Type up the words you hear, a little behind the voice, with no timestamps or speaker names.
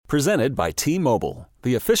Presented by T-Mobile,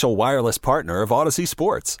 the official wireless partner of Odyssey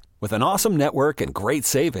Sports. With an awesome network and great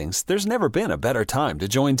savings, there's never been a better time to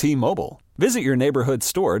join T-Mobile. Visit your neighborhood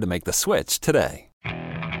store to make the switch today.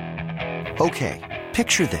 Okay,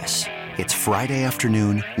 picture this. It's Friday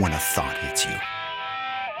afternoon when a thought hits you.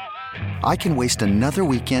 I can waste another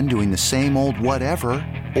weekend doing the same old whatever,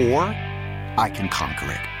 or I can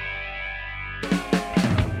conquer it.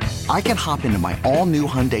 I can hop into my all-new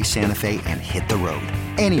Hyundai Santa Fe and hit the road.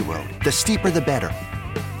 Any road. The steeper, the better.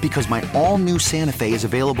 Because my all-new Santa Fe is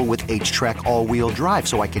available with H-Track all-wheel drive,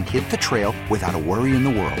 so I can hit the trail without a worry in the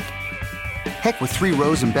world. Heck, with 3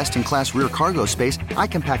 rows and best-in-class rear cargo space, I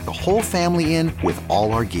can pack the whole family in with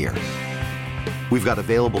all our gear. We've got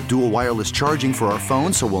available dual wireless charging for our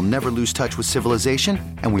phones, so we'll never lose touch with civilization,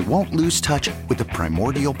 and we won't lose touch with the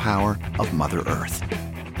primordial power of Mother Earth.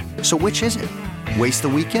 So which is it? Waste the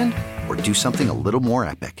weekend or do something a little more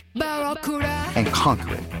epic? And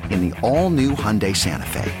conquer it in the all-new Hyundai Santa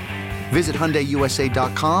Fe. Visit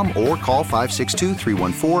HyundaiUSA.com or call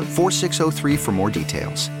 562-314-4603 for more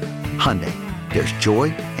details. Hyundai, there's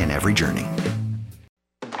joy in every journey.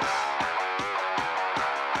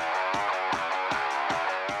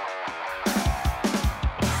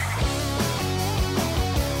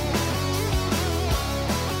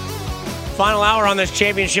 Final hour on this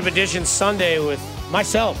championship edition Sunday with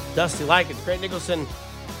myself, Dusty Likens, Grant Nicholson,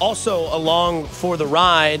 also along for the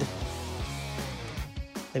ride. I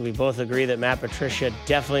think we both agree that Matt Patricia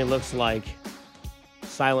definitely looks like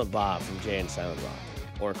Silent Bob from Jay and Silent Bob,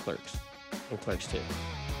 or Clerks, and Clerks 2. At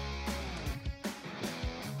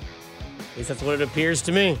least that's what it appears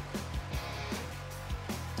to me.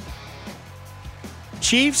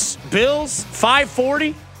 Chiefs, Bills,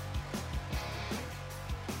 540.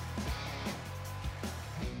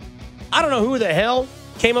 I don't know who the hell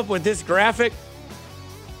came up with this graphic,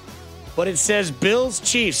 but it says Bills,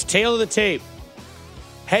 Chiefs, tail of the tape,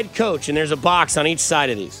 head coach, and there's a box on each side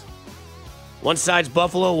of these. One side's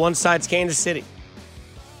Buffalo, one side's Kansas City.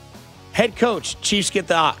 Head coach, Chiefs get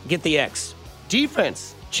the X.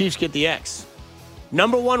 Defense, Chiefs get the X.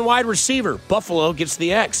 Number 1 wide receiver, Buffalo gets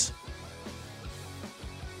the X.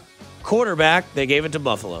 Quarterback, they gave it to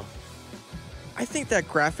Buffalo. I think that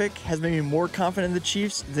graphic has made me more confident in the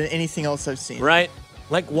Chiefs than anything else I've seen. Right?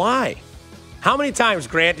 Like, why? How many times,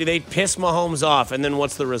 Grant, do they piss Mahomes off, and then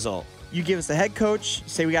what's the result? You give us the head coach,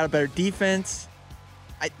 say we got a better defense.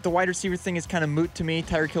 The wide receiver thing is kind of moot to me.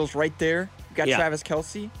 Tyreek Hill's right there. You got Travis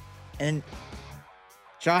Kelce. And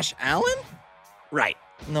Josh Allen? Right.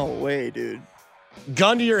 No way, dude.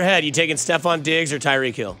 Gun to your head, you taking Stephon Diggs or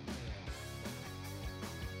Tyreek Hill?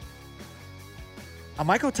 I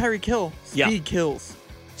might go Tyreek Hill. Speed kills.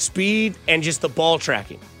 Speed and just the ball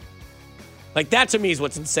tracking. Like, that to me is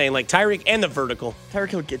what's insane. Like, Tyreek and the vertical. Tyreek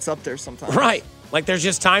Hill gets up there sometimes. Right. Like, there's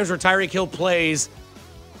just times where Tyreek Hill plays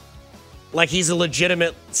like he's a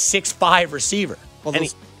legitimate 6'5 receiver. Well,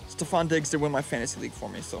 Stephon Diggs did win my fantasy league for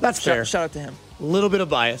me, so that's fair. Shout out to him. A little bit of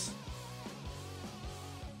bias.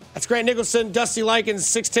 That's Grant Nicholson, Dusty Likens,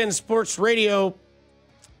 610 Sports Radio.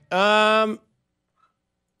 It's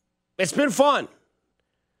been fun.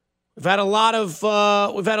 We've had a lot of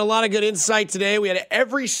good insight today. We had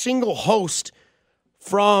every single host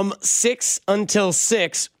from 6 until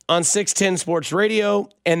 6 on 610 Sports Radio,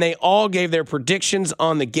 and they all gave their predictions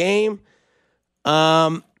on the game.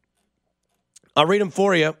 I'll read them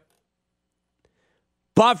for you.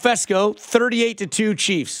 Bob Fesco, 38-2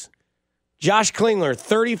 Chiefs. Josh Klingler,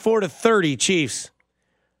 34-30 Chiefs.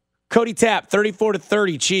 Cody Tapp,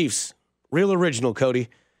 34-30 Chiefs. Real original, Cody.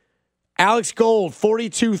 Alex Gold,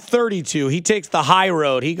 42-32. He takes the high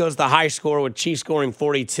road. He goes the high score with Chiefs scoring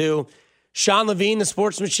 42. Sean Levine, the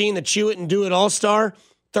sports machine, the chew it and do it all-star,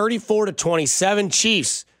 34-27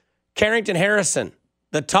 Chiefs. Carrington Harrison,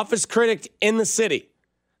 the toughest critic in the city,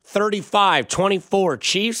 35-24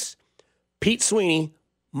 Chiefs. Pete Sweeney,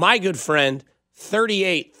 my good friend,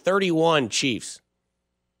 38-31 Chiefs.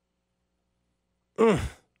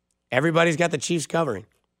 Everybody's got the Chiefs covering.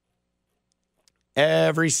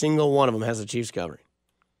 Every single one of them has the Chiefs covering.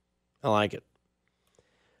 I like it.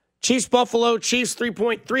 Chiefs Buffalo. Chiefs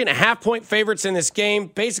 3.5 point favorites in this game.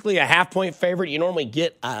 Basically a half-point favorite. You normally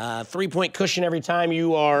get a 3-point cushion every time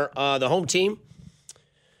you are the home team.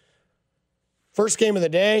 First game of the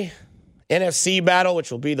day, NFC battle,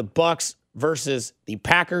 which will be the Bucs versus the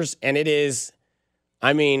Packers, and it is,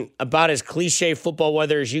 about as cliche football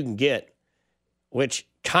weather as you can get, which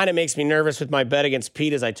kind of makes me nervous with my bet against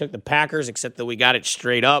Pete as I took the Packers, except that we got it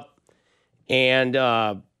straight up. And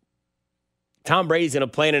Tom Brady's going to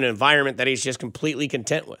play in an environment that he's just completely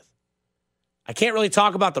content with. I can't really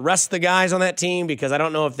talk about the rest of the guys on that team because I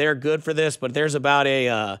don't know if they're good for this, but there's about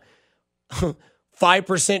a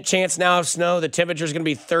 5% chance now of snow. The temperature is going to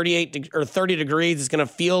be 30 degrees. It's going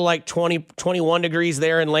to feel like 21 degrees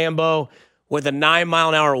there in Lambeau with a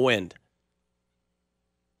 9-mile-an-hour wind.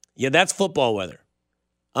 Yeah, that's football weather.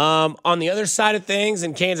 On the other side of things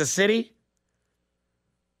in Kansas City,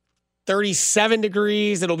 37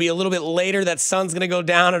 degrees. It'll be a little bit later. That sun's going to go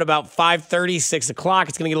down at about 5:30, 6 o'clock.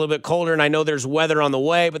 It's going to get a little bit colder, and I know there's weather on the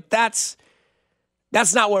way, but that's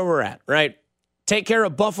not where we're at, right? Take care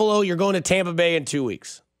of Buffalo. You're going to Tampa Bay in 2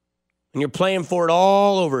 weeks, and you're playing for it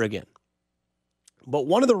all over again. But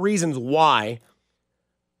one of the reasons why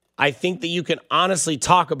I think that you can honestly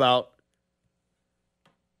talk about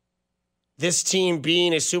this team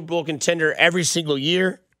being a Super Bowl contender every single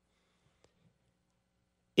year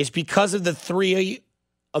is because of the three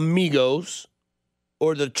amigos,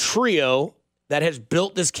 or the trio that has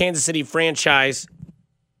built this Kansas City franchise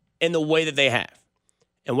in the way that they have.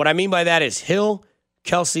 And what I mean by that is Hill,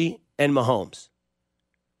 Kelce, and Mahomes.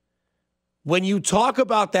 When you talk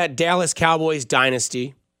about that Dallas Cowboys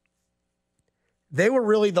dynasty, they were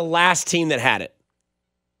really the last team that had it.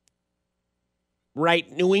 Right?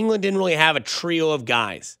 New England didn't really have a trio of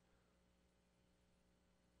guys.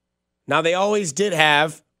 Now, they always did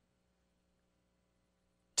have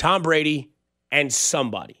Tom Brady and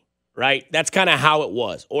somebody, right? That's kind of how it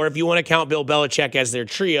was. Or if you want to count Bill Belichick as their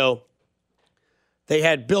trio, they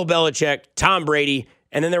had Bill Belichick, Tom Brady,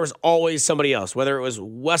 and then there was always somebody else, whether it was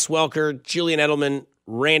Wes Welker, Julian Edelman,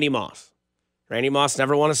 Randy Moss. Randy Moss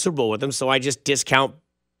never won a Super Bowl with them, so I just discount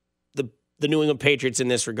the New England Patriots in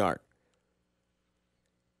this regard.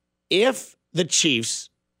 If the Chiefs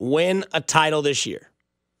win a title this year,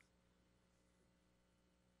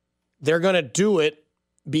 they're going to do it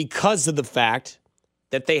because of the fact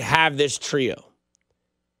that they have this trio.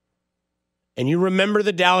 And you remember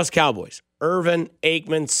the Dallas Cowboys, Irvin,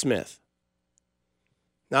 Aikman, Smith.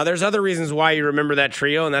 Now, there's other reasons why you remember that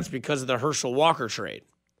trio, and that's because of the Herschel Walker trade.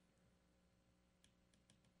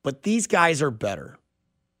 But these guys are better.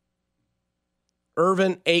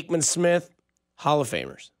 Irvin, Aikman, Smith, Hall of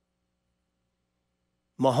Famers.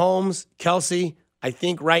 Mahomes, Kelce, I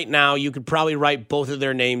think right now you could probably write both of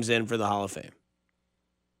their names in for the Hall of Fame.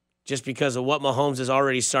 Just because of what Mahomes has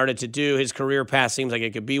already started to do. His career path seems like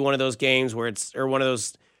it could be one of those games where one of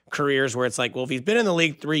those careers where it's like, well, if he's been in the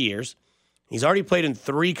league 3 years, he's already played in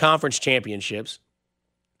 3 conference championships,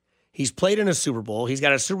 he's played in a Super Bowl, he's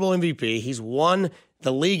got a Super Bowl MVP, he's won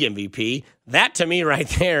the league MVP. That, to me, right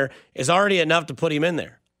there, is already enough to put him in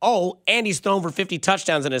there. Oh, and he's thrown for 50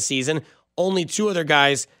 touchdowns in a season. Only 2 other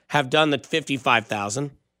guys have done the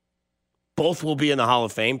 55,000. Both will be in the Hall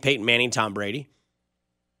of Fame, Peyton Manning, Tom Brady.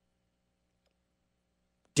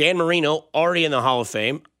 Dan Marino, already in the Hall of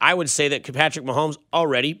Fame. I would say that Patrick Mahomes,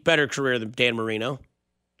 already better career than Dan Marino.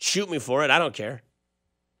 Shoot me for it. I don't care.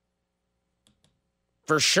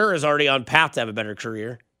 For sure is already on path to have a better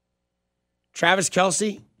career. Travis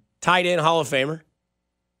Kelce, tight end Hall of Famer.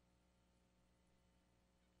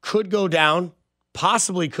 Could go down,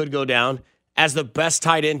 possibly could go down as the best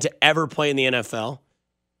tight end to ever play in the NFL.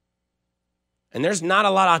 And there's not a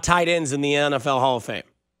lot of tight ends in the NFL Hall of Fame.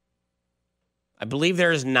 I believe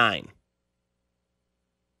there is 9.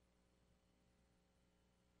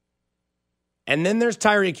 And then there's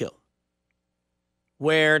Tyreek Hill,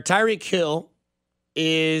 where Tyreek Hill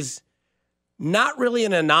is not really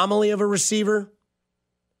an anomaly of a receiver,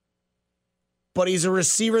 but he's a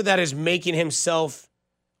receiver that is making himself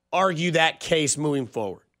argue that case moving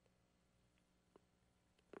forward.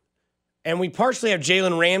 And we partially have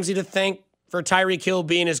Jalen Ramsey to thank for Tyreek Hill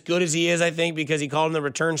being as good as he is, I think, because he called him the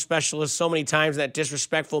return specialist so many times in that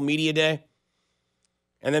disrespectful media day.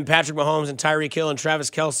 And then Patrick Mahomes and Tyreek Hill and Travis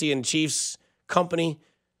Kelce and Chiefs company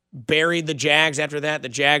buried the Jags after that. The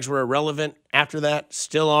Jags were irrelevant after that,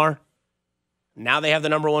 still are. Now they have the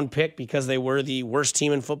number 1 pick because they were the worst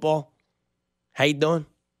team in football. How you doing?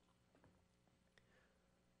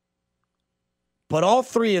 But all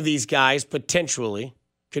 3 of these guys potentially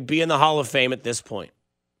could be in the Hall of Fame at this point.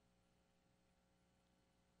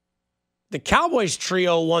 The Cowboys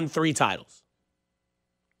trio won 3 titles.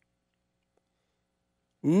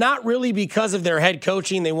 Not really because of their head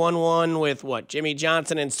coaching. They won one with, Jimmy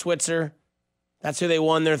Johnson and Switzer. That's who they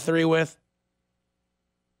won their 3 with.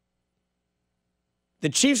 The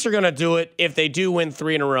Chiefs are going to do it if they do win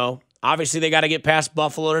 3 in a row. Obviously, they got to get past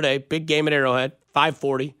Buffalo today. Big game at Arrowhead,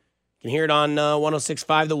 5:40. You can hear it on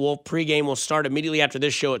 106.5 The Wolf. Pregame will start immediately after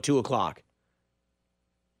this show at 2 o'clock.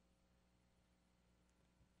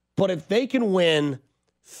 But if they can win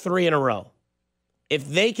 3 in a row, if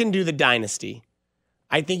they can do the dynasty,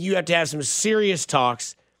 I think you have to have some serious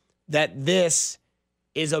talks that this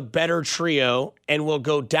is a better trio and will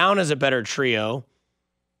go down as a better trio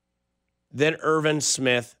than Irvin,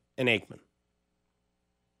 Smith, and Aikman.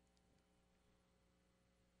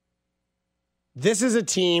 This is a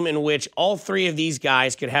team in which all three of these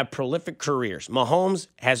guys could have prolific careers. Mahomes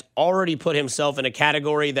has already put himself in a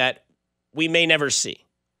category that we may never see.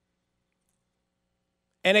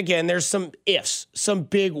 And again, there's some ifs, some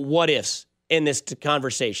big what ifs in this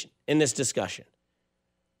conversation, in this discussion.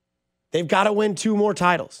 They've got to win 2 more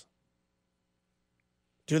titles.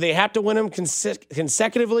 Do they have to win them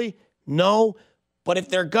consecutively? No. But if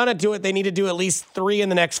they're going to do it, they need to do at least 3 in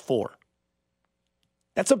the next 4.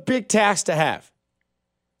 That's a big task to have.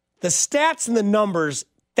 The stats and the numbers,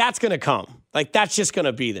 that's going to come. Like, that's just going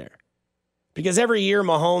to be there. Because every year,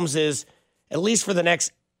 Mahomes is, at least for the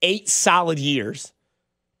next 8 solid years,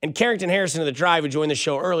 and Carrington Harrison of The Drive, who joined the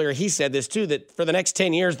show earlier, he said this too, that for the next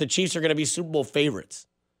 10 years, the Chiefs are going to be Super Bowl favorites.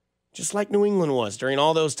 Just like New England was during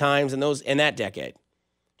all those times in that decade.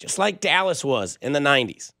 Just like Dallas was in the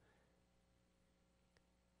 90s.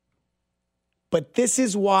 But this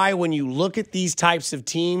is why when you look at these types of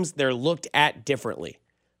teams, they're looked at differently.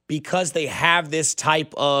 Because they have this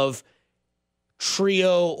type of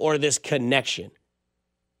trio or this connection.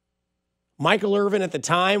 Michael Irvin at the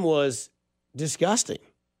time was disgusting.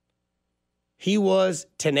 He was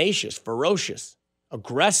tenacious, ferocious,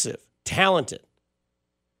 aggressive, talented.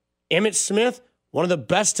 Emmitt Smith, one of the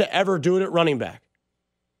best to ever do it at running back.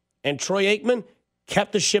 And Troy Aikman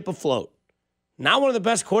kept the ship afloat. Not one of the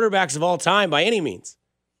best quarterbacks of all time by any means.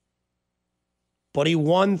 But he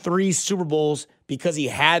won 3 Super Bowls because he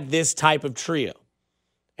had this type of trio.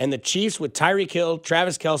 And the Chiefs with Tyreek Hill,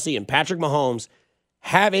 Travis Kelce, and Patrick Mahomes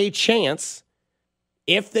have a chance,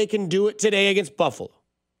 if they can do it today against Buffalo,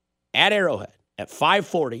 at Arrowhead, at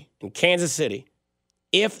 5:40 in Kansas City.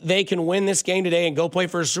 If they can win this game today and go play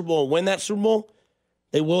for a Super Bowl and win that Super Bowl,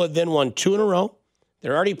 they will have then won 2 in a row.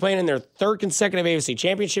 They're already playing in their 3rd consecutive AFC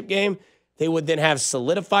Championship game. They would then have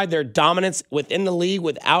solidified their dominance within the league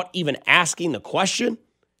without even asking the question.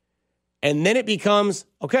 And then it becomes,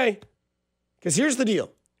 okay, because here's the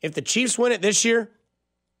deal. If the Chiefs win it this year,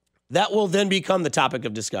 that will then become the topic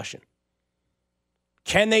of discussion.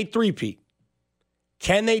 Can they three-peat?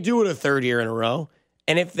 Can they do it a 3rd year in a row?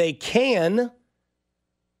 And if they can,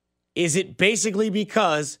 is it basically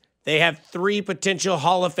because they have 3 potential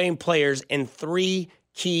Hall of Fame players in 3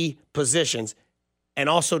 key positions and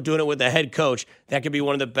also doing it with a head coach that could be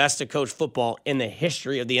one of the best to coach football in the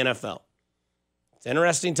history of the NFL? It's an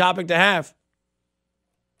interesting topic to have.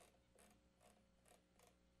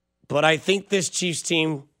 But I think this Chiefs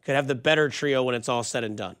team could have the better trio when it's all said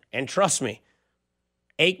and done. And trust me,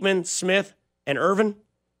 Aikman, Smith, and Irvin,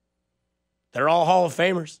 they're all Hall of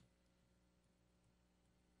Famers.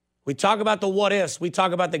 We talk about the what ifs. We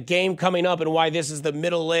talk about the game coming up and why this is the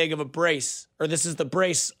middle leg of a brace, or this is the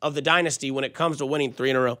brace of the dynasty when it comes to winning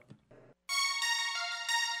 3 in a row.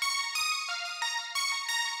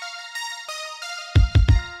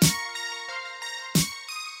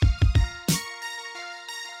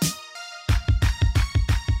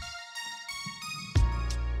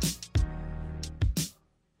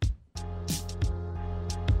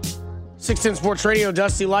 .610 Sports Radio,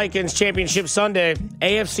 Dusty Likens, Championship Sunday,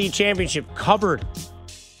 AFC Championship covered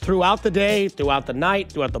throughout the day, throughout the night,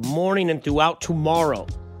 throughout the morning, and throughout tomorrow.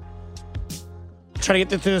 Try to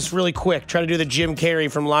get through this really quick. Try to do the Jim Carrey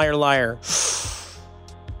from Liar Liar.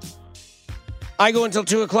 I go until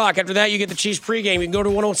 2 o'clock. After that, you get the Chiefs pregame. You can go to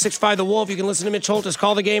 106.5 The Wolf. You can listen to Mitch Holtis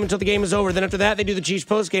call the game until the game is over. Then after that, they do the Chiefs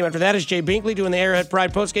postgame. After that is Jay Binkley doing the Arrowhead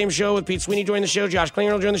Pride postgame show with Pete Sweeney joining the show. Josh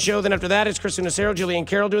Klinger will join the show. Then after that, it's Chris Nacero, Julian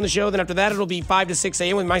Carroll doing the show. Then after that, it'll be 5 to 6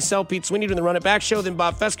 a.m. with myself, Pete Sweeney, doing the Run It Back show. Then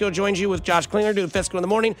Bob Fesco joins you with Josh Klinger doing Fesco in the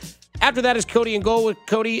morning. After that is Cody and Gold with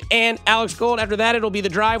Cody and Alex Gold. After that, it'll be The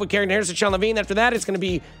Drive with Carrington Harrison, Sean Levine. After that, it's going to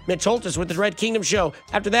be Mitch Holtis with the Red Kingdom show.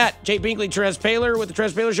 After that, Jay Binkley, Therese Paylor with the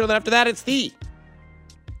Therese Paylor show. Then after that, it's the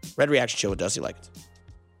Red Reaction Show with Dusty Likens.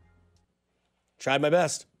 Tried my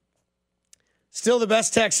best. Still the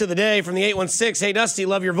best text of the day from the 816. Hey, Dusty,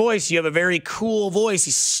 love your voice. You have a very cool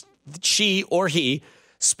voice. She or he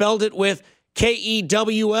spelled it with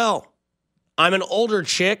Kewl. I'm an older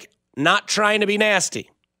chick, not trying to be nasty.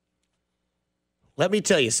 Let me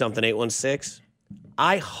tell you something, 816.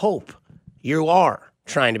 I hope you are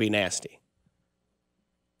trying to be nasty.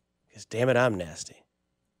 Because damn it, I'm nasty.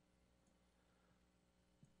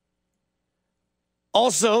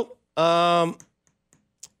 Also,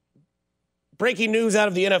 breaking news out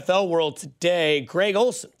of the NFL world today. Greg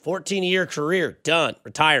Olsen, 14-year career, done,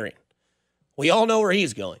 retiring. We all know where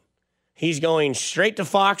he's going. He's going straight to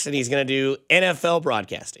Fox, and he's going to do NFL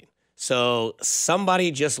broadcasting. So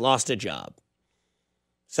somebody just lost a job.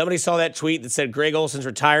 Somebody saw that tweet that said Greg Olson's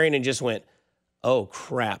retiring and just went, oh,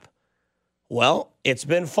 crap. Well, it's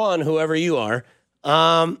been fun, whoever you are.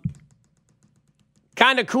 Kind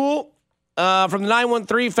of cool. From the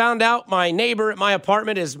 913, found out my neighbor at my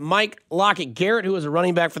apartment is Mike Lockett Garrett, who was a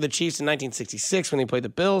running back for the Chiefs in 1966 when they played the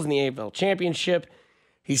Bills in the AFL Championship.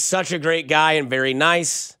 He's such a great guy and very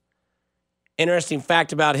nice. Interesting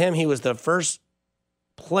fact about him, he was the first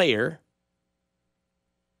player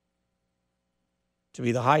to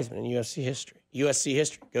be the Heisman in USC history. USC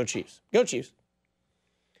history. Go Chiefs. Go Chiefs.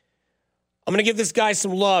 I'm going to give this guy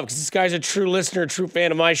some love because this guy's a true listener, a true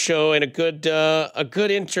fan of my show, and a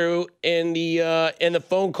good intro in the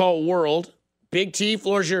phone call world. Big T,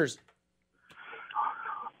 floor's yours.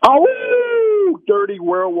 Oh, dirty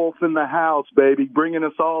werewolf in the house, baby, bringing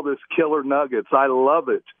us all this killer nuggets. I love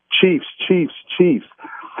it. Chiefs, Chiefs, Chiefs.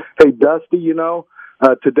 Hey, Dusty,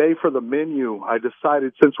 today for the menu, I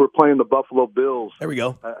decided since we're playing the Buffalo Bills. There we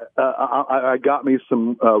go. I got me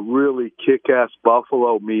some really kick-ass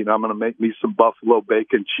buffalo meat. I'm going to make me some buffalo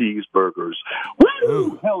bacon cheeseburgers.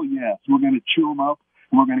 Woo! Hell yes. We're going to chew them up,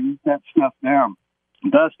 and we're going to eat that stuff down.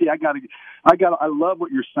 Dusty, I love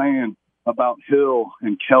what you're saying about Hill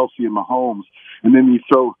and Kelsey and Mahomes, and then you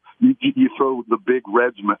throw the big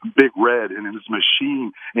red and his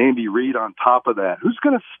machine, Andy Reid, on top of that. Who's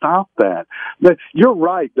going to stop that? But you're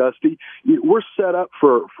right, Dusty. We're set up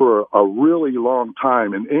for a really long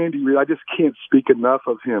time. And Andy Reid, I just can't speak enough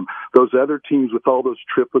of him. Those other teams with all those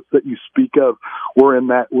triplets that you speak of, we're in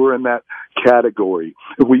that category.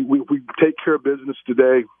 If we take care of business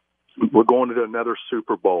today, we're going to another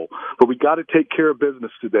Super Bowl, but we got to take care of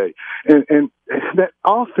business today. And that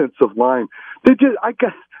offensive line,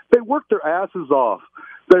 they worked their asses off.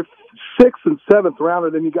 They're 6th and 7th rounder,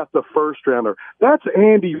 then you got the first rounder. That's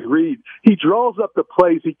Andy Reid. He draws up the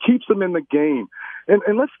plays. He keeps them in the game.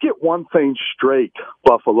 And let's get one thing straight,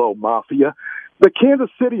 Buffalo Mafia. The Kansas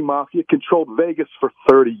City Mafia controlled Vegas for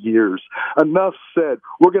 30 years. Enough said.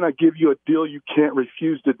 We're going to give you a deal you can't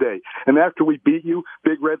refuse today. And after we beat you,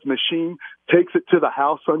 Big Red's machine takes it to the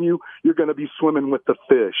house on you. You're going to be swimming with the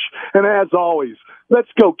fish. And as always, let's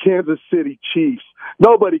go Kansas City Chiefs.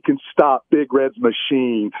 Nobody can stop Big Red's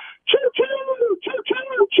machine. Choo-choo!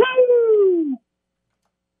 Choo-choo! Choo!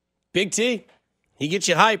 Big T, he gets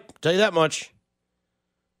you hype. Tell you that much.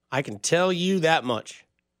 I can tell you that much.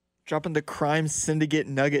 Dropping the crime syndicate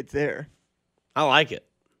nugget there. I like it.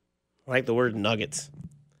 I like the word nuggets.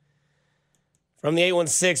 From the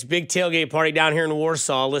 816 big tailgate party down here in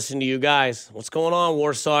Warsaw, listen to you guys. What's going on,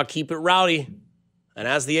 Warsaw? Keep it rowdy. And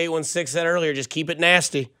as the 816 said earlier, just keep it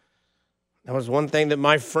nasty. That was one thing that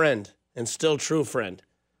my friend, and still true friend,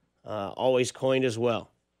 always coined as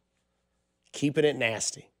well. Keeping it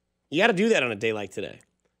nasty. You got to do that on a day like today.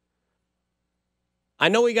 I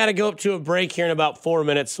know we got to go up to a break here in about 4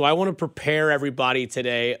 minutes, so I want to prepare everybody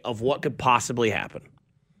today of what could possibly happen.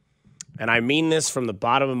 And I mean this from the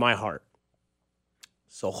bottom of my heart.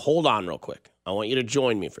 So hold on real quick. I want you to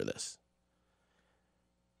join me for this.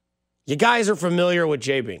 You guys are familiar with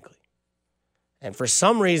Jay Binkley. And for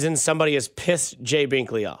some reason, somebody has pissed Jay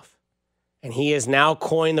Binkley off. And he has now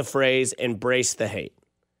coined the phrase, embrace the hate.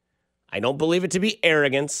 I don't believe it to be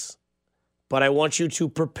arrogance, but I want you to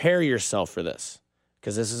prepare yourself for this,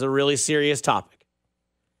 because this is a really serious topic.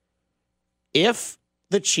 If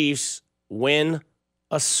the Chiefs win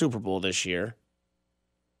a Super Bowl this year,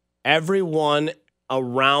 everyone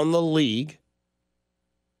around the league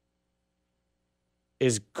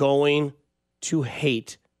is going to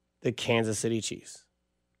hate the Kansas City Chiefs.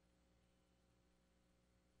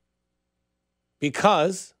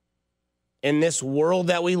 Because in this world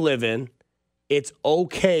that we live in, it's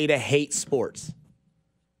okay to hate sports.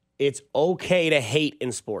 It's okay to hate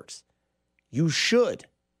in sports. You should.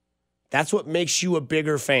 That's what makes you a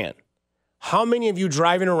bigger fan. How many of you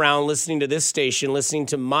driving around listening to this station, listening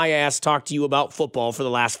to my ass talk to you about football for the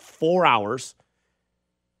last 4 hours,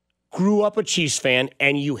 grew up a Chiefs fan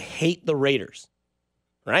and you hate the Raiders,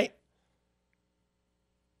 right?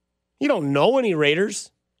 You don't know any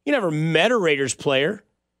Raiders. You never met a Raiders player.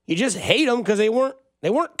 You just hate them because they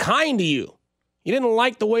weren't kind to you. You didn't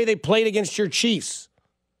like the way they played against your Chiefs.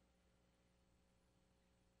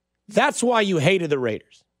 That's why you hated the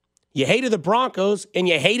Raiders. You hated the Broncos, and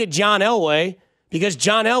you hated John Elway because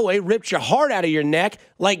John Elway ripped your heart out of your neck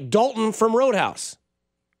like Dalton from Roadhouse.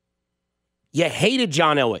 You hated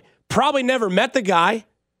John Elway. Probably never met the guy.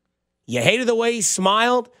 You hated the way he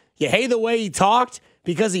smiled. You hated the way he talked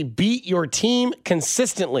because he beat your team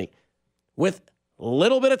consistently with a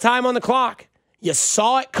little bit of time on the clock. You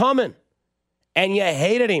saw it coming. and you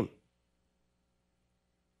hated him.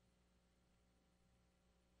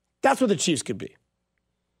 That's what the Chiefs could be.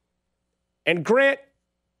 And Grant,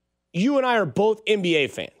 you and I are both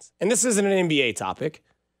NBA fans. And this isn't an NBA topic.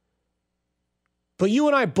 But you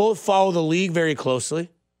and I both follow the league very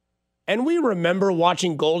closely. And we remember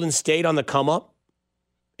watching Golden State on the come up.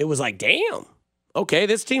 It was like, damn, okay,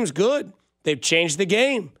 this team's good. They've changed the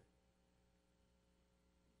game.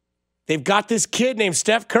 They've got this kid named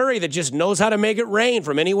Steph Curry that just knows how to make it rain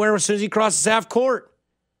from anywhere as soon as he crosses half court.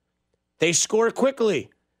 They score quickly.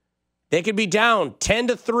 They could be down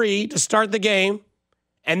 10-3 to start the game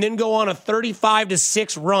and then go on a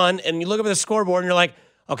 35-6 run. And you look up at the scoreboard and you're like,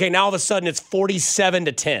 okay, now all of a sudden it's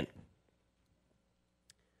 47-10.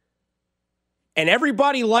 And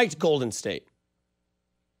everybody liked Golden State.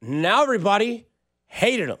 Now everybody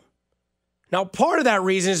hated them. Now, part of that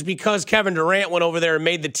reason is because Kevin Durant went over there and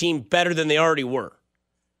made the team better than they already were,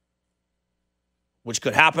 which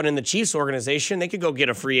could happen in the Chiefs organization. They could go get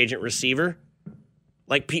a free agent receiver,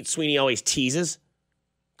 like Pete Sweeney always teases.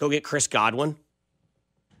 Go get Chris Godwin.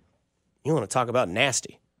 You want to talk about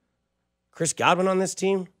nasty. Chris Godwin on this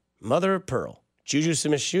team, mother of pearl. Juju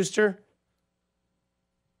Smith-Schuster,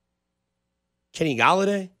 Kenny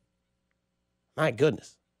Golladay. My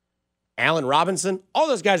goodness. Allen Robinson, all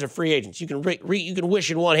those guys are free agents. You can you can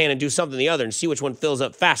wish in one hand and do something in the other and see which one fills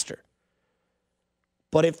up faster.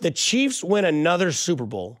 But if the Chiefs win another Super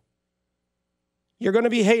Bowl, you're going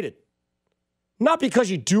to be hated. Not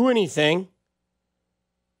because you do anything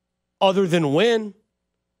other than win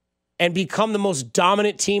and become the most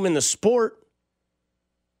dominant team in the sport.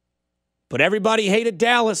 But everybody hated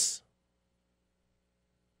Dallas.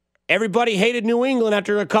 Everybody hated New England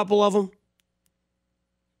after a couple of them.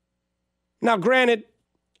 Now, granted,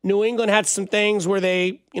 New England had some things where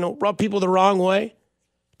they, rubbed people the wrong way.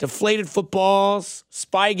 Deflated footballs,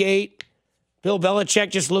 Spygate. Bill Belichick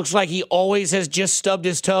just looks like he always has just stubbed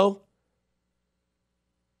his toe.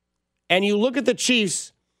 And you look at the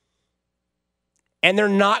Chiefs, and they're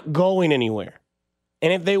not going anywhere.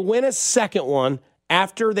 And if they win a second one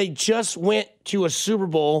after they just went to a Super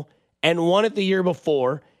Bowl and won it the year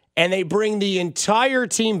before, and they bring the entire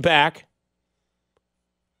team back,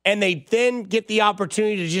 and they then get the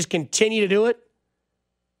opportunity to just continue to do it,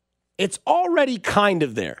 it's already kind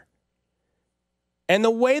of there. And the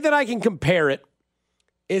way that I can compare it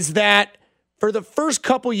is that for the first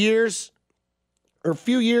couple years or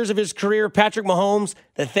few years of his career, Patrick Mahomes,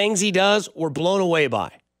 the things he does, we're blown away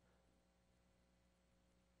by.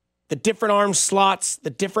 The different arm slots, the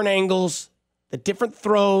different angles, the different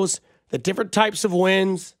throws, the different types of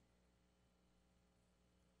wins.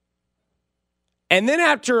 And then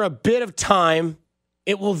after a bit of time,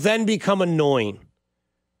 it will then become annoying.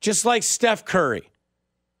 Just like Steph Curry.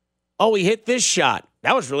 Oh, he hit this shot.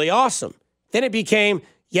 That was really awesome. Then it became,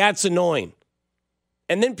 yeah, it's annoying.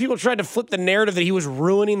 And then people tried to flip the narrative that he was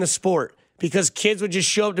ruining the sport because kids would just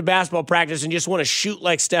show up to basketball practice and just want to shoot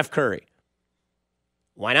like Steph Curry.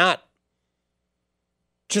 Why not?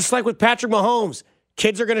 Just like with Patrick Mahomes,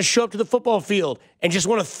 kids are going to show up to the football field and just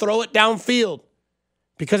want to throw it downfield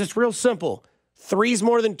because it's real simple. 3's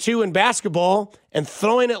more than 2 in basketball, and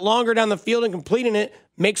throwing it longer down the field and completing it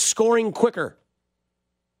makes scoring quicker.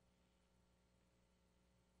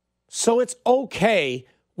 So it's okay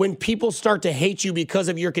when people start to hate you because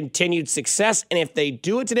of your continued success. And if they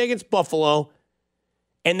do it today against Buffalo,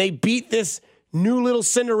 and they beat this new little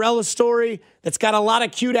Cinderella story that's got a lot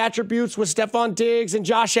of cute attributes with Stephon Diggs and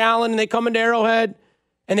Josh Allen, and they come into Arrowhead,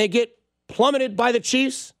 and they get plummeted by the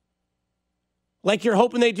Chiefs, like you're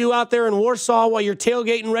hoping they do out there in Warsaw while you're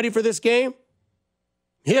tailgating ready for this game?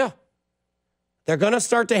 Yeah. They're going to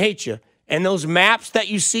start to hate you. And those maps that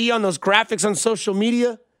you see on those graphics on social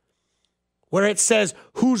media where it says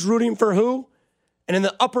who's rooting for who, and in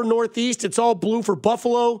the upper Northeast, it's all blue for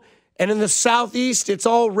Buffalo, and in the Southeast, it's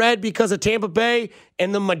all red because of Tampa Bay,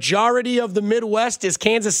 and the majority of the Midwest is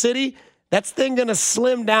Kansas City, that's thing going to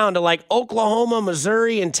slim down to like Oklahoma,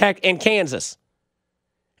 Missouri, and Kansas.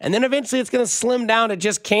 And then eventually it's going to slim down to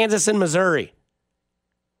just Kansas and Missouri.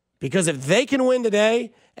 Because if they can win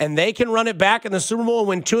today and they can run it back in the Super Bowl and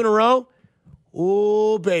win 2 in a row,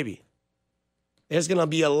 oh, baby. There's going to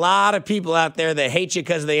be a lot of people out there that hate you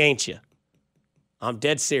because they ain't you. I'm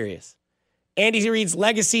dead serious. Andy Reid's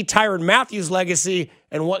legacy, Tyrann Mathieu's legacy,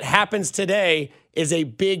 and what happens today is a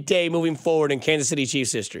big day moving forward in Kansas City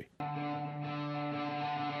Chiefs history.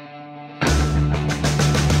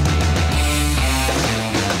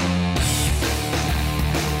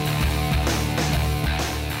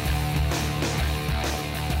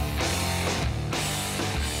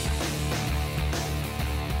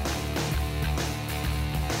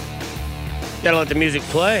 Gotta let the music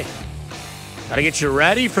play. Gotta get you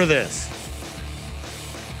ready for this.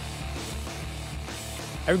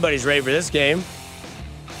 Everybody's ready for this game.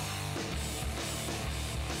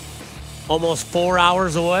 Almost 4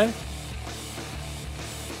 hours away.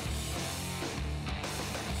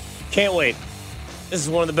 Can't wait. This is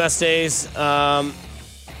one of the best days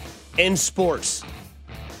in sports.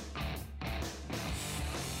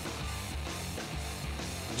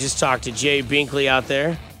 Just talked to Jay Binkley out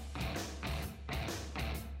there.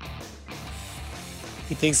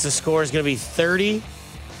 He thinks the score is going to be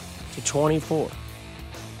 30-24.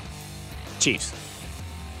 Chiefs.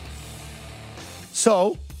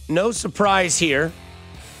 So, no surprise here.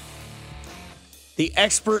 The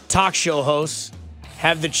expert talk show hosts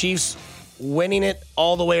have the Chiefs winning it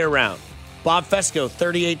all the way around. Bob Fesco,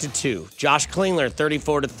 38-2. Josh Klingler,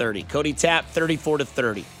 34-30. Cody Tapp,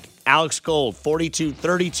 34-30. Alex Gold,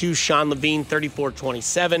 42-32. Sean Levine,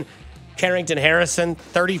 34-27. Carrington Harrison,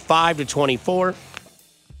 35-24.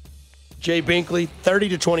 Jay Binkley,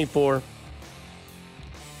 30-24.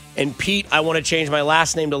 And Pete, I want to change my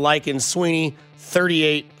last name to Lycan Sweeney,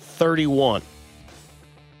 38-31.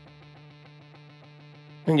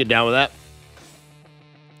 I can get down with that.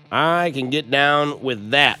 I can get down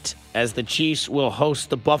with that as the Chiefs will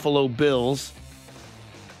host the Buffalo Bills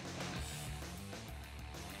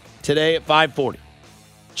today at 5:40.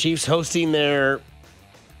 Chiefs hosting their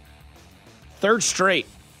third straight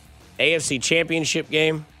AFC Championship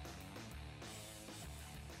game.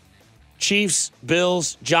 Chiefs,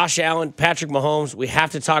 Bills, Josh Allen, Patrick Mahomes. We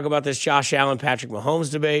have to talk about this Josh Allen, Patrick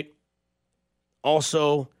Mahomes debate.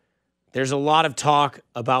 Also, there's a lot of talk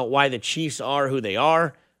about why the Chiefs are who they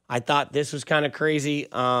are. I thought this was kind of crazy.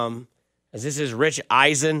 As this is Rich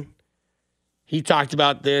Eisen. He talked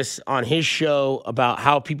about this on his show about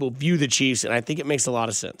how people view the Chiefs, and I think it makes a lot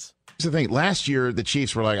of sense. Here's the thing. Last year, the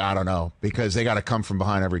Chiefs were like, I don't know, because they got to come from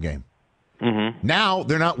behind every game. Mm-hmm. Now,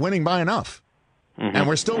 they're not winning by enough. Mm-hmm. And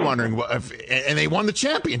we're still wondering, and they won the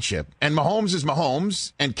championship. And Mahomes is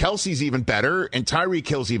Mahomes, and Kelsey's even better, and Tyreek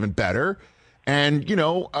Hill's even better. And,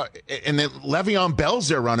 and then Le'Veon Bell's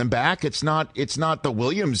their running back. It's not the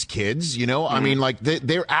Williams kids, Mm-hmm. I mean, like,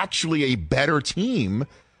 they're actually a better team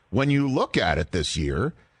when you look at it this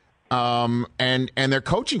year. And their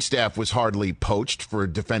coaching staff was hardly poached for a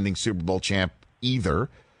defending Super Bowl champ either.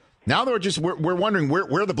 Now we're wondering where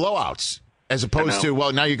are the blowouts as opposed to,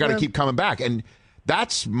 well, now you got to keep coming back. And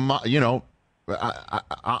that's, will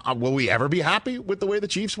we ever be happy with the way the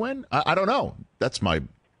Chiefs win? I don't know. That's my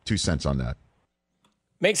 2 cents on that.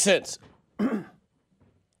 Makes sense. And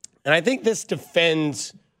I think this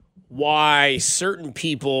defends why certain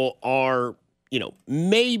people are,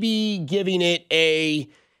 maybe giving it a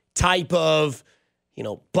type of,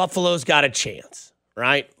 Buffalo's got a chance,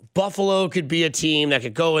 right? Buffalo could be a team that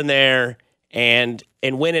could go in there and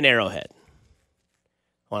win an Arrowhead.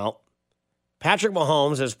 Well, Patrick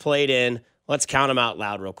Mahomes has played in, let's count them out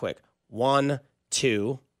loud real quick. 1,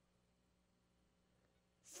 2,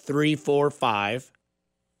 3, 4, 5,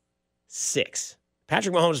 6.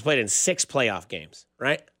 Patrick Mahomes has played in 6 playoff games,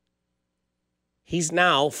 right? He's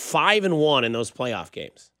now 5-1 in those playoff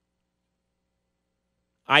games.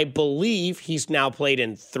 I believe he's now played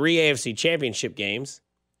in 3 AFC Championship games.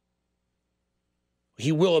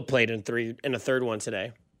 He will have played in a third one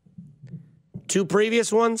today. 2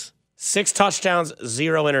 previous ones, 6 touchdowns,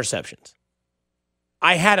 0 interceptions.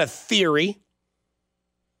 I had a theory.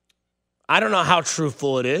 I don't know how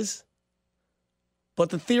truthful it is, but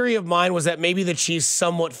the theory of mine was that maybe the Chiefs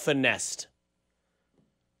somewhat finessed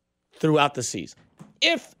throughout the season.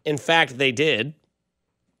 If, in fact, they did,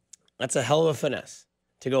 that's a hell of a finesse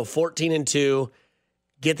to go 14-2,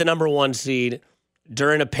 get the number 1 seed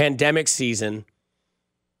during a pandemic season,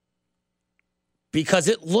 because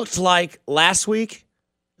it looked like last week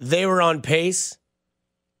they were on pace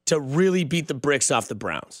to really beat the bricks off the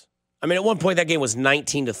Browns. I mean, at one point that game was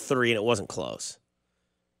 19-3 and it wasn't close.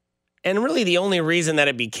 And really the only reason that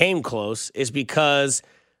it became close is because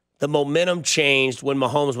the momentum changed when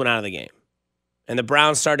Mahomes went out of the game. And the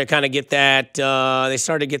Browns started to kind of get that, they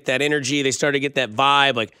started to get that energy. They started to get that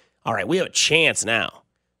vibe like, all right, we have a chance now.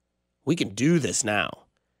 We can do this now.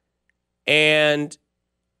 And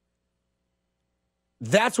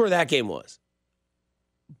that's where that game was.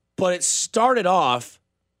 But it started off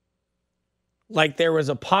like there was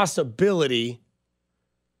a possibility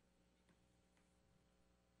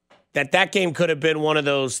that game could have been one of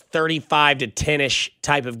those 35-10-ish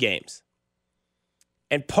type of games.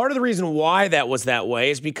 And part of the reason why that was that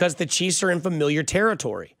way is because the Chiefs are in familiar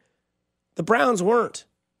territory. The Browns weren't.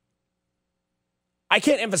 I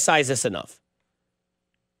can't emphasize this enough.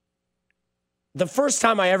 The first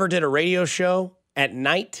time I ever did a radio show at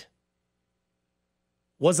night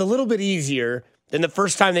was a little bit easier than the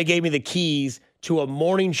first time they gave me the keys to a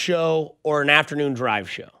morning show or an afternoon drive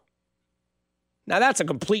show. Now, that's a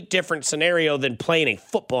complete different scenario than playing a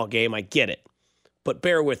football game. I get it. But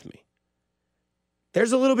bear with me.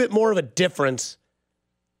 There's a little bit more of a difference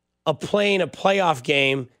of playing a playoff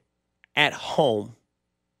game at home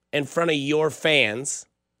in front of your fans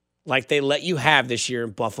like they let you have this year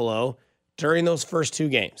in Buffalo during those first two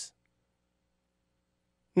games.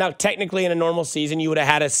 Now, technically, in a normal season, you would have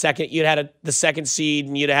had the second seed,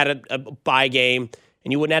 and you'd have had a bye game,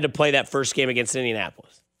 and you wouldn't have to play that first game against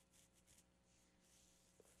Indianapolis.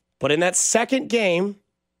 But in that second game,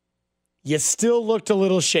 you still looked a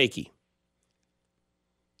little shaky.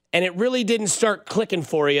 And it really didn't start clicking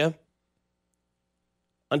for you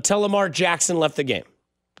until Lamar Jackson left the game.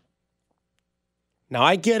 Now,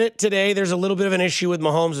 I get it today. There's a little bit of an issue with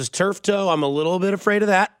Mahomes' turf toe. I'm a little bit afraid of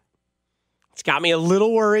that. It's got me a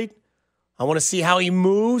little worried. I want to see how he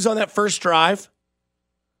moves on that first drive.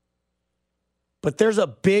 But there's a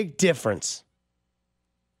big difference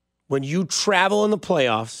when you travel in the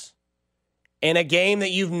playoffs in a game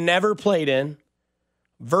that you've never played in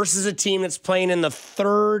versus a team that's playing in the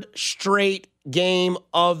third straight game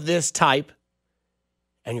of this type,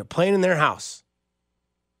 and you're playing in their house.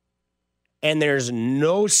 And there's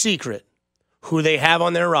no secret who they have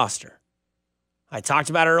on their roster. I talked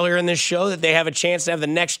about earlier in this show that they have a chance to have the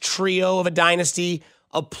next trio of a dynasty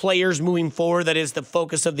of players moving forward that is the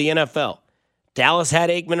focus of the NFL. Dallas had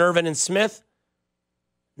Aikman, Irvin, and Smith.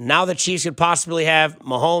 Now the Chiefs could possibly have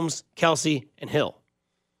Mahomes, Kelce, and Hill.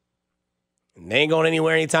 And they ain't going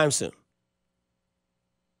anywhere anytime soon.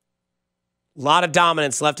 A lot of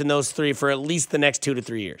dominance left in those three for at least the next 2 to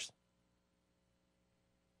 3 years.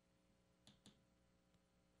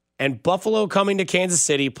 And Buffalo coming to Kansas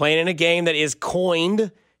City, playing in a game that is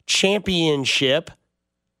coined championship.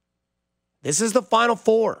 This is the Final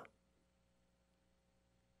Four.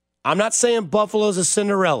 I'm not saying Buffalo's a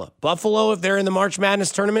Cinderella. Buffalo, if they're in the March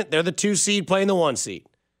Madness tournament, they're the 2 seed playing the 1 seed.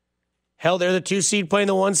 Hell, they're the 2 seed playing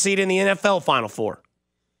the 1 seed in the NFL Final Four.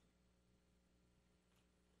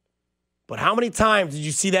 But how many times did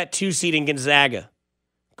you see that 2 seed in Gonzaga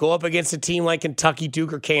go up against a team like Kentucky,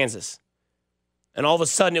 Duke, or Kansas? And all of a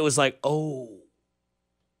sudden it was like, oh,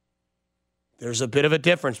 there's a bit of a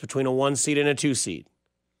difference between a 1 seed and a 2 seed.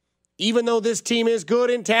 Even though this team is good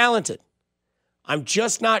and talented, I'm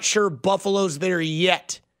just not sure Buffalo's there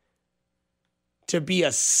yet to be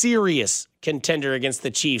a serious contender against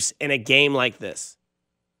the Chiefs in a game like this.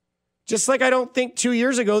 Just like I don't think 2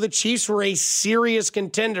 years ago the Chiefs were a serious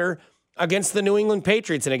contender against the New England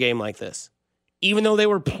Patriots in a game like this, even though they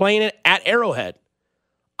were playing it at Arrowhead.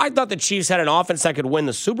 I thought the Chiefs had an offense that could win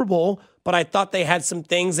the Super Bowl, but I thought they had some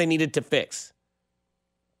things they needed to fix.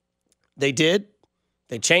 They did.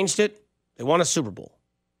 They changed it. They won a Super Bowl.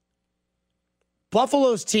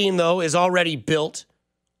 Buffalo's team, though, is already built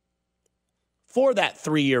for that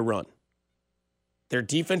 3-year run. Their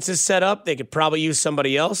defense is set up. They could probably use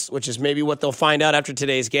somebody else, which is maybe what they'll find out after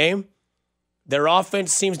today's game. Their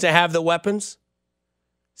offense seems to have the weapons.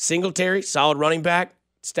 Singletary, solid running back.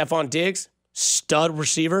 Stephon Diggs, stud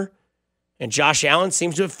receiver. And Josh Allen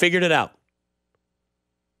seems to have figured it out.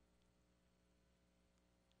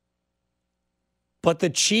 But the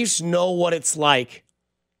Chiefs know what it's like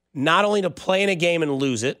not only to play in a game and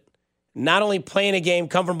lose it, not only play in a game,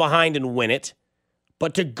 come from behind and win it,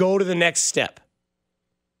 but to go to the next step.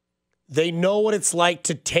 They know what it's like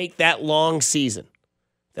to take that long season.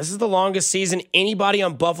 This is the longest season anybody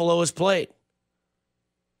on Buffalo has played.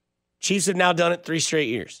 Chiefs have now done it 3 straight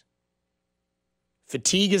years.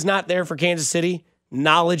 Fatigue is not there for Kansas City.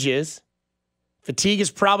 Knowledge is. Fatigue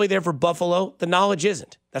is probably there for Buffalo. The knowledge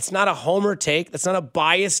isn't. That's not a homer take. That's not a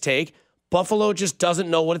biased take. Buffalo just doesn't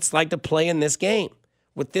know what it's like to play in this game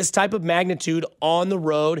with this type of magnitude on the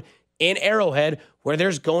road in Arrowhead, where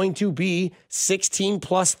there's going to be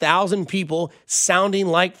 16,000+ people sounding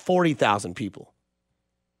like 40,000 people.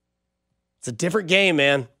 It's a different game,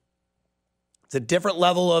 man. It's a different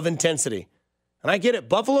level of intensity. And I get it.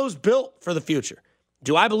 Buffalo's built for the future.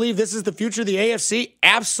 Do I believe this is the future of the AFC?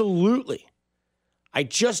 Absolutely. I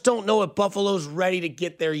just don't know if Buffalo's ready to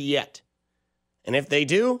get there yet. And if they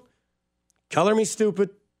do, color me stupid.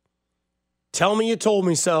 Tell me you told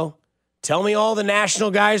me so. Tell me all the national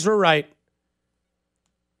guys were right.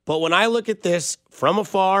 But when I look at this from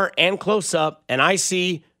afar and close up, and I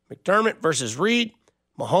see McDermott versus Reed,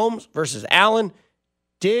 Mahomes versus Allen,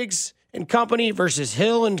 Diggs and company versus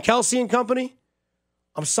Hill and Kelce and company,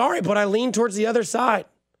 I'm sorry, but I lean towards the other side.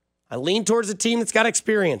 I lean towards a team that's got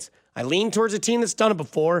experience. I lean towards a team that's done it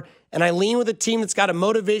before, and I lean with a team that's got a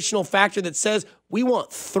motivational factor that says we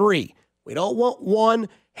want 3. We don't want 1.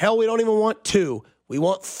 Hell, we don't even want 2. We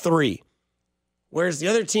want 3. Whereas the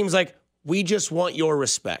other team's like, we just want your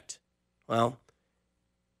respect. Well,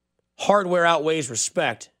 hardware outweighs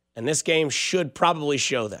respect, and this game should probably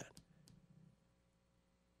show that.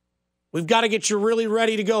 We've got to get you really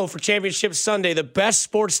ready to go for Championship Sunday, the best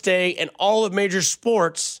sports day in all of major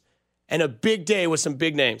sports, and a big day with some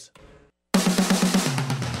big names.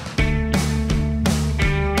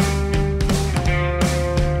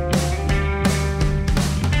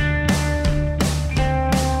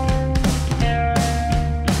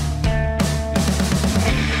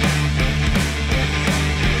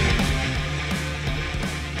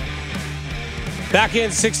 Back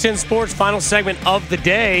in 610 Sports, final segment of the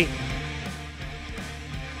day.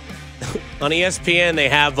 On ESPN, they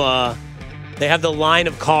have the line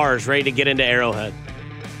of cars ready to get into Arrowhead.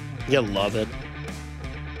 You love it.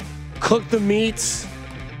 Cook the meats.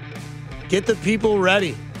 Get the people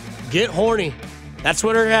ready. Get horny. That's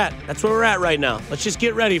where we're at. That's where we're at right now. Let's just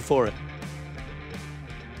get ready for it.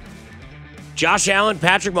 Josh Allen,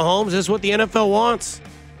 Patrick Mahomes, this is what the NFL wants.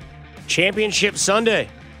 Championship Sunday.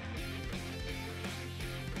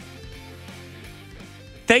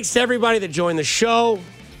 Thanks to everybody that joined the show.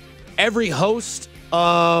 Every host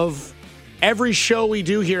of every show we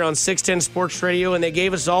do here on 610 Sports Radio, and they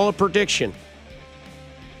gave us all a prediction.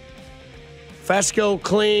 Fesco,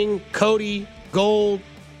 Kling, Cody, Gold,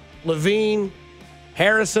 Levine,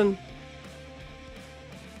 Harrison,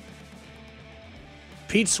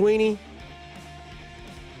 Pete Sweeney.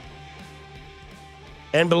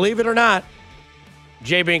 And believe it or not,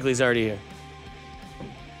 Jay Binkley's already here.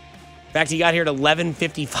 In fact, he got here at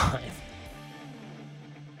 11:55.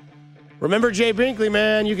 Remember Jay Binkley,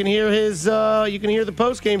 man. You can hear the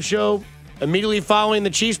postgame show immediately following the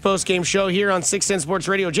Chiefs postgame show here on 610 Sports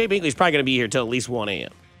Radio. Jay Binkley's probably going to be here till at least 1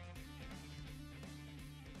 a.m.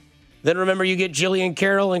 Then remember, you get Jillian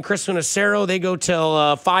Carroll and Chris Winacero. They go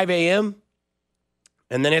till 5 a.m.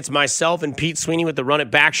 And then it's myself and Pete Sweeney with the Run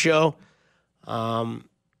It Back show,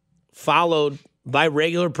 followed by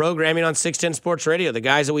regular programming on 610 Sports Radio, the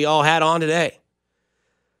guys that we all had on today.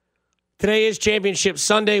 Today is Championship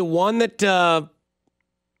Sunday, one that,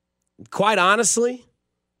 quite honestly,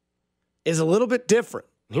 is a little bit different.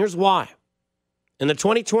 Here's why. In the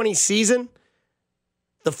 2020 season,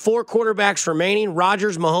 the 4 quarterbacks remaining,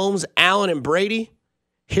 Rodgers, Mahomes, Allen, and Brady,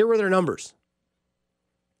 here were their numbers.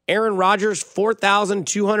 Aaron Rodgers,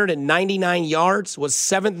 4,299 yards, was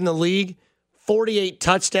 7th in the league. 48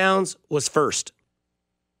 touchdowns, was 1st.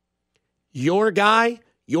 Your guy,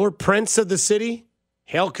 your prince of the city,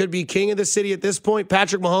 hell, could be king of the city at this point,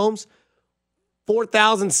 Patrick Mahomes,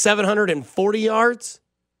 4,740 yards,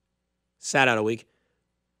 sat out a week.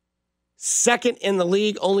 2nd in the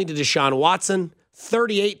league, only to Deshaun Watson,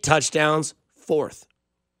 38 touchdowns, 4th.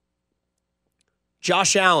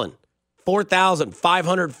 Josh Allen,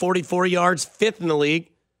 4,544 yards, 5th in the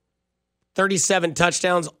league, 37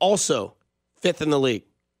 touchdowns, also 5th in the league.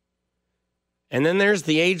 And then there's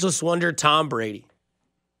the ageless wonder, Tom Brady.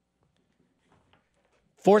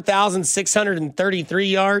 4,633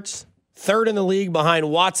 yards, 3rd in the league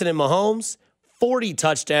behind Watson and Mahomes, 40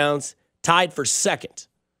 touchdowns, tied for 2nd.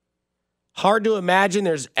 Hard to imagine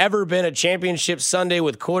there's ever been a championship Sunday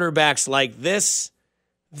with quarterbacks like this.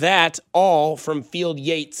 That all from Field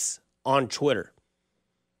Yates on Twitter.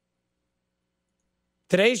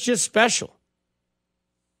 Today's just special.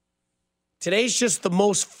 Today's just the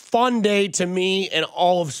most fun day to me in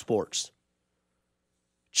all of sports.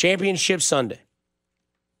 Championship Sunday.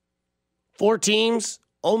 4 teams,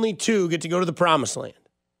 only 2 get to go to the promised land.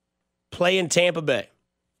 Play in Tampa Bay.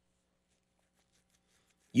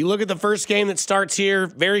 You look at the first game that starts here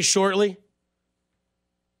very shortly.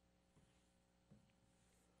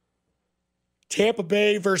 Tampa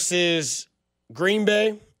Bay versus Green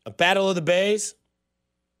Bay, a battle of the Bays.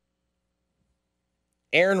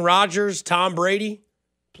 Aaron Rodgers, Tom Brady,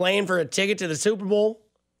 playing for a ticket to the Super Bowl.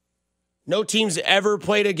 No team's ever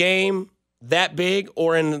played a game that big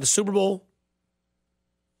or in the Super Bowl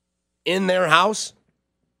in their house.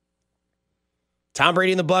 Tom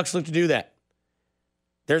Brady and the Bucs look to do that.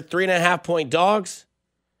 They're 3.5-point dogs.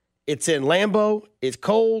 It's in Lambeau. It's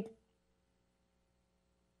cold.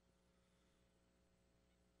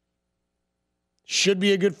 Should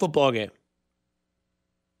be a good football game.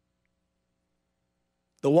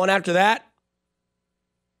 The one after that,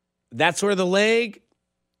 that's where the leg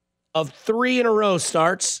of 3 in a row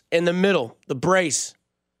starts in the middle, the brace.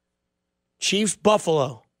 Chiefs,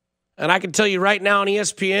 Buffalo. And I can tell you right now on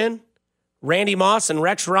ESPN, Randy Moss and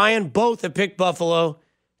Rex Ryan both have picked Buffalo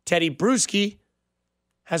Teddy Bruschi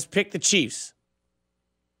has picked the Chiefs.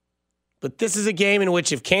 But this is a game in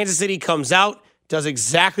which if Kansas City comes out, does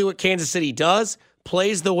exactly what Kansas City does,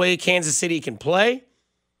 plays the way Kansas City can play,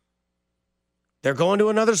 they're going to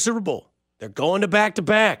another Super Bowl. They're going to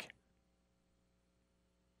back-to-back.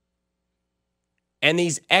 And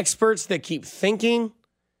these experts that keep thinking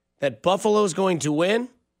that Buffalo's going to win,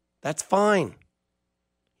 that's fine.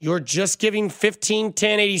 You're just giving 15,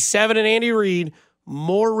 10, 87 and Andy Reid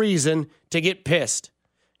more reason to get pissed.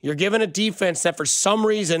 You're giving a defense that for some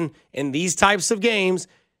reason in these types of games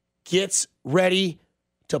gets ready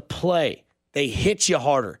to play. They hit you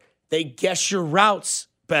harder. They guess your routes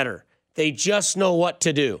better. They just know what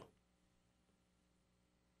to do.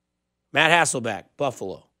 Matt Hasselbeck,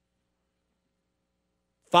 Buffalo.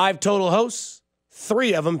 5 total hosts,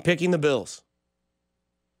 3 of them picking the Bills.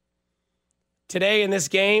 Today in this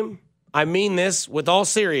game, I mean this with all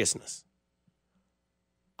seriousness.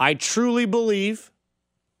 I truly believe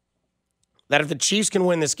that if the Chiefs can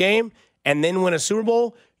win this game and then win a Super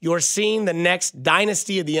Bowl, you're seeing the next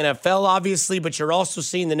dynasty of the NFL, obviously, but you're also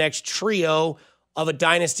seeing the next trio of a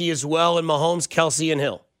dynasty as well in Mahomes, Kelsey, and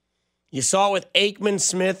Hill. You saw it with Aikman,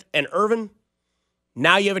 Smith, and Irvin.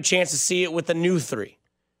 Now you have a chance to see it with the new 3.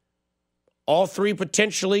 All 3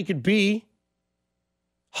 potentially could be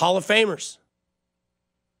Hall of Famers.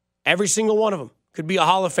 Every single one of them could be a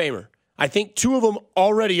Hall of Famer. I think 2 of them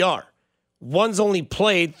already are. One's only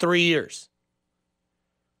played 3 years.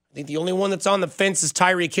 I think the only one that's on the fence is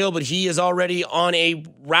Tyreek Hill, but he is already on a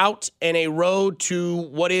route and a road to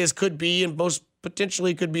what could be, and most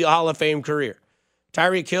potentially could be a Hall of Fame career.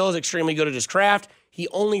 Tyreek Hill is extremely good at his craft. He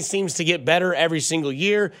only seems to get better every single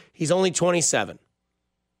year. He's only 27.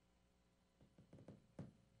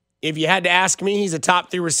 If you had to ask me, he's a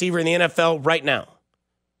top 3 receiver in the NFL right now.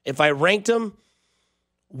 If I ranked him,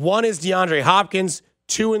 1 is DeAndre Hopkins,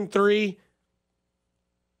 2 and 3.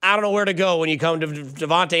 I don't know where to go when you come to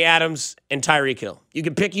Devontae Adams and Tyreek Hill. You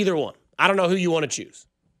can pick either one. I don't know who you want to choose.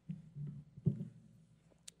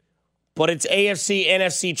 But it's AFC,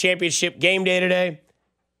 NFC Championship game day today.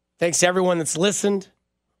 Thanks to everyone that's listened.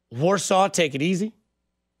 Warsaw, take it easy.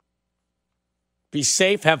 Be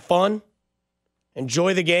safe, have fun.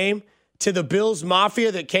 Enjoy the game. To the Bills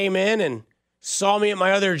Mafia that came in and saw me at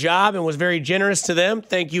my other job and was very generous to them,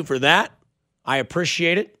 thank you for that. I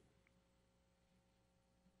appreciate it.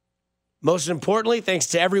 Most importantly, thanks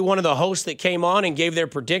to every one of the hosts that came on and gave their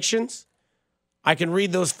predictions. I can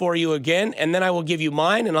read those for you again, and then I will give you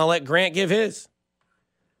mine, and I'll let Grant give his.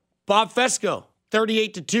 Bob Fesco,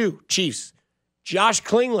 38-2, Chiefs. Josh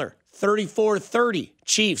Klingler, 34-30,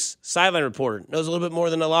 Chiefs. Sideline reporter, knows a little bit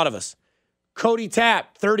more than a lot of us. Cody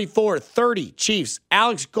Tapp, 34-30, Chiefs.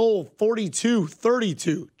 Alex Gold,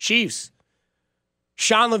 42-32, Chiefs.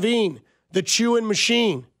 Sean Levine, the Chewin'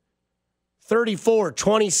 Machine,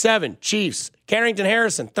 34-27, Chiefs. Carrington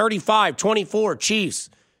Harrison, 35-24, Chiefs.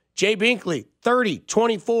 Jay Binkley,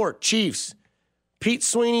 30-24, Chiefs. Pete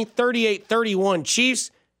Sweeney, 38-31,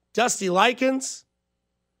 Chiefs. Dusty Likens,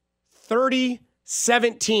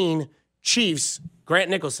 30-17, Chiefs. Grant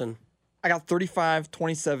Nicholson. I got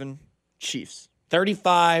 35-27, Chiefs.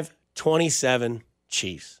 35-27,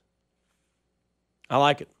 Chiefs. I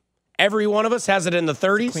like it. Every one of us has it in the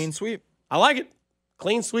 30s. Clean sweep. I like it.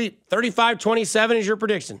 Clean sweep. 35-27 is your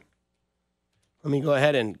prediction. Let me go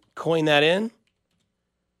ahead and coin that in.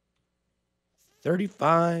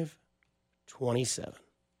 35-27.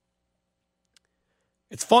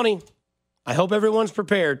 It's funny. I hope everyone's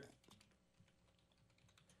prepared.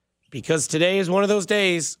 Because today is one of those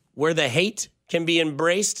days where the hate can be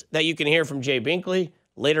embraced that you can hear from Jay Binkley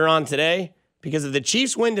later on today. Because if the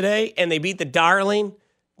Chiefs win today and they beat the darling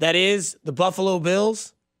that is the Buffalo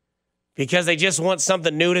Bills, because they just want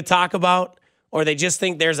something new to talk about, or they just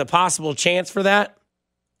think there's a possible chance for that,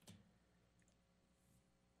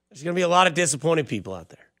 there's going to be a lot of disappointed people out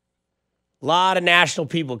there. A lot of national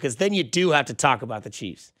people, because then you do have to talk about the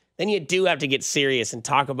Chiefs. Then you do have to get serious and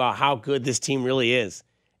talk about how good this team really is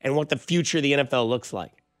and what the future of the NFL looks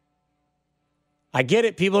like. I get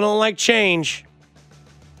it. People don't like change.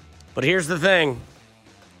 But here's the thing.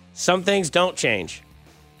 Some things don't change.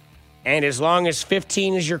 And as long as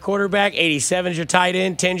 15 is your quarterback, 87 is your tight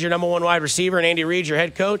end, 10 is your number 1 wide receiver, and Andy Reid's your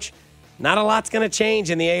head coach, not a lot's going to change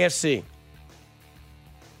in the AFC.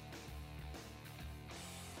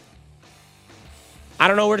 I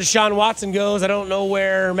don't know where Deshaun Watson goes. I don't know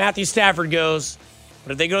where Matthew Stafford goes.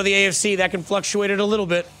 But if they go to the AFC, that can fluctuate it a little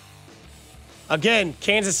bit. Again,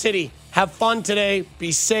 Kansas City, have fun today.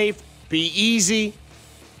 Be safe. Be easy.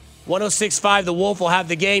 106.5, the Wolf will have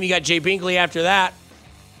the game. You got Jay Binkley after that.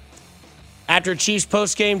 After Chiefs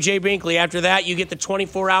postgame, Jay Binkley. After that, you get the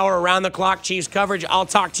 24-hour around-the-clock Chiefs coverage. I'll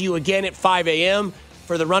talk to you again at 5 a.m.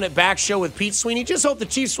 for the Run It Back show with Pete Sweeney. Just hope the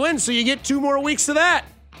Chiefs win so you get 2 more weeks of that.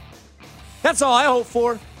 That's all I hope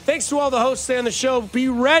for. Thanks to all the hosts on the show. Be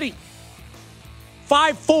ready.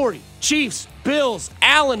 5:40, Chiefs, Bills,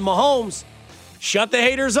 Allen, Mahomes. Shut the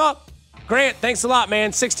haters up. Grant, thanks a lot,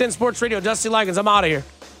 man. 610 Sports Radio, Dusty Likens. I'm out of here.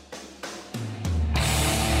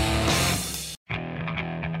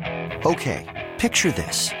 Okay, picture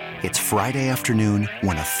this. It's Friday afternoon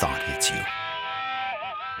when a thought hits you.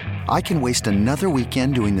 I can waste another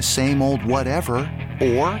weekend doing the same old whatever,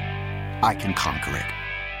 or I can conquer it.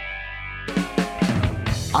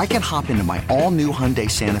 I can hop into my all-new Hyundai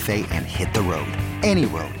Santa Fe and hit the road. Any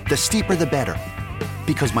road. The steeper, the better.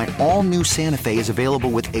 Because my all-new Santa Fe is available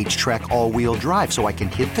with H-Track all-wheel drive, so I can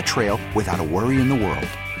hit the trail without a worry in the world.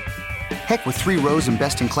 Heck, with 3 rows and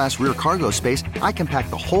best-in-class rear cargo space, I can pack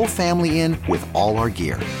the whole family in with all our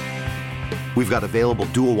gear. We've got available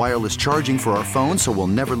dual wireless charging for our phones, so we'll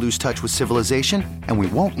never lose touch with civilization, and we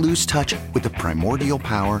won't lose touch with the primordial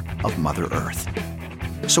power of Mother Earth.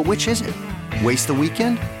 So which is it? Waste the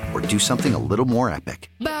weekend or do something a little more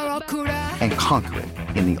epic? And conquer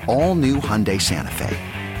it in the all-new Hyundai Santa Fe.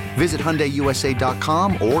 Visit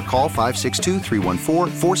HyundaiUSA.com or call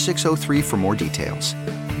 562-314-4603 for more details.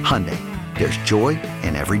 Hyundai, there's joy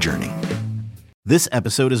in every journey. This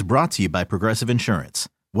episode is brought to you by Progressive Insurance.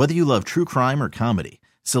 Whether you love true crime or comedy,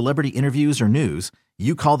 celebrity interviews or news,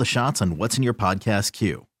 you call the shots on what's in your podcast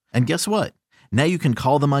queue. And guess what? Now you can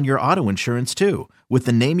call them on your auto insurance too with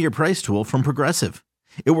the Name Your Price tool from Progressive.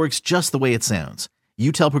 It works just the way it sounds.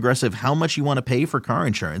 You tell Progressive how much you want to pay for car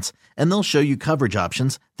insurance, and they'll show you coverage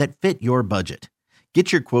options that fit your budget.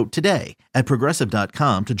 Get your quote today at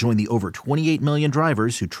Progressive.com to join the over 28 million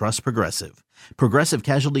drivers who trust Progressive. Progressive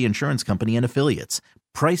Casualty Insurance Company and Affiliates.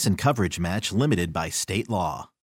 Price and coverage match limited by state law.